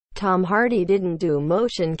Tom Hardy didn't do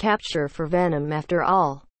motion capture for Venom after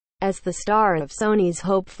all. As the star of Sony's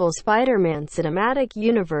hopeful Spider-Man cinematic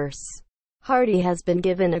universe, Hardy has been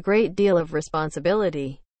given a great deal of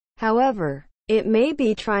responsibility. However, it may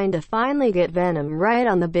be trying to finally get Venom right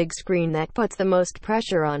on the big screen that puts the most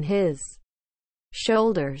pressure on his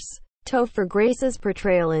shoulders. Topher Graces'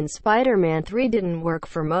 portrayal in Spider-Man 3 didn't work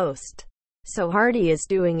for most, so Hardy is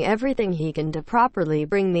doing everything he can to properly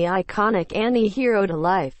bring the iconic anti-hero to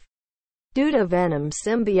life. Due to Venom's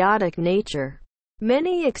symbiotic nature,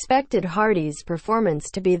 many expected Hardy's performance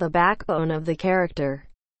to be the backbone of the character.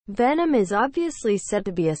 Venom is obviously set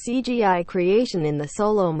to be a CGI creation in the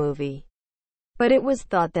solo movie, but it was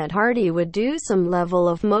thought that Hardy would do some level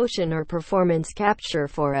of motion or performance capture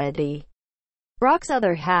for Eddie Brock's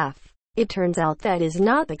other half. It turns out that is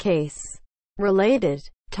not the case. Related,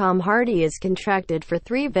 Tom Hardy is contracted for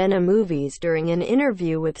 3 Venom movies. During an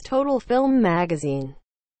interview with Total Film magazine,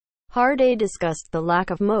 Hardy discussed the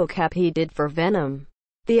lack of mocap he did for Venom.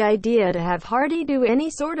 The idea to have Hardy do any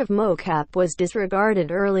sort of mocap was disregarded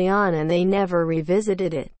early on and they never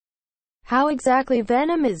revisited it. How exactly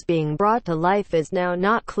Venom is being brought to life is now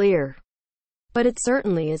not clear, but it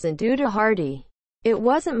certainly isn't due to Hardy. It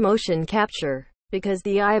wasn't motion capture, because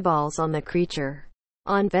the eyeballs on the creature,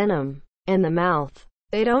 on Venom, and the mouth,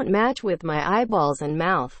 they don't match with my eyeballs and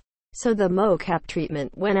mouth. So the mocap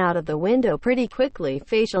treatment went out of the window pretty quickly.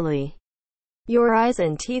 Facially, your eyes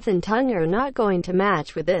and teeth and tongue are not going to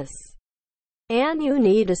match with this. And you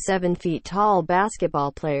need a 7 feet tall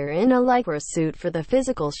basketball player in a Lycra suit for the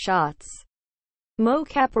physical shots.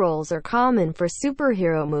 Mocap roles are common for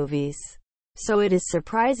superhero movies, so it is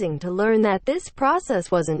surprising to learn that this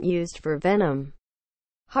process wasn't used for Venom.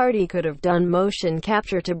 Hardy could have done motion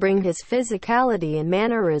capture to bring his physicality and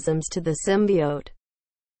mannerisms to the symbiote.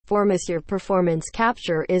 Form.Performance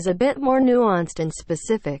capture is a bit more nuanced and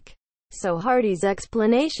specific, so Hardy's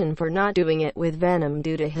explanation for not doing it with Venom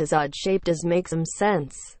due to his odd shape does make some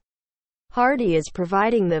sense. Hardy is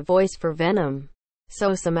providing the voice for Venom,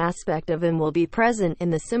 so some aspect of him will be present in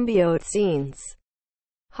the symbiote scenes.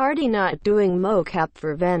 Hardy not doing mocap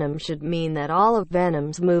for Venom should mean that all of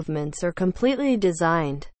Venom's movements are completely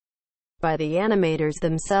designed by the animators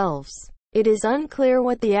themselves. It is unclear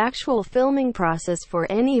what the actual filming process for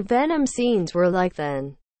any Venom scenes were like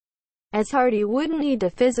then, as Hardy wouldn't need to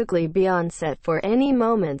physically be on set for any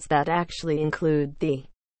moments that actually include the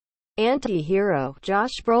anti-hero.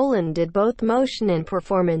 Josh Brolin did both motion and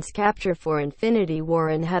performance capture for Infinity War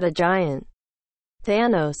and had a giant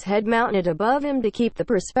Thanos head mounted above him to keep the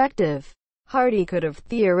perspective. Hardy could have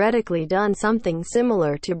theoretically done something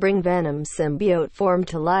similar to bring Venom's symbiote form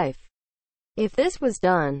to life. If this was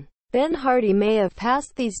done, then Hardy may have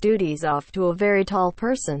passed these duties off to a very tall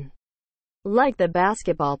person, like the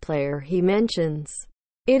basketball player he mentions.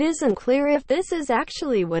 It isn't clear if this is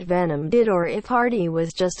actually what Venom did or if Hardy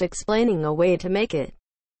was just explaining a way to make it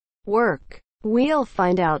work. We'll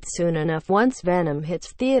find out soon enough once Venom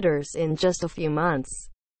hits theaters in just a few months.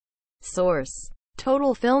 Source: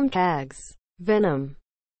 Total Film. Tags: Venom.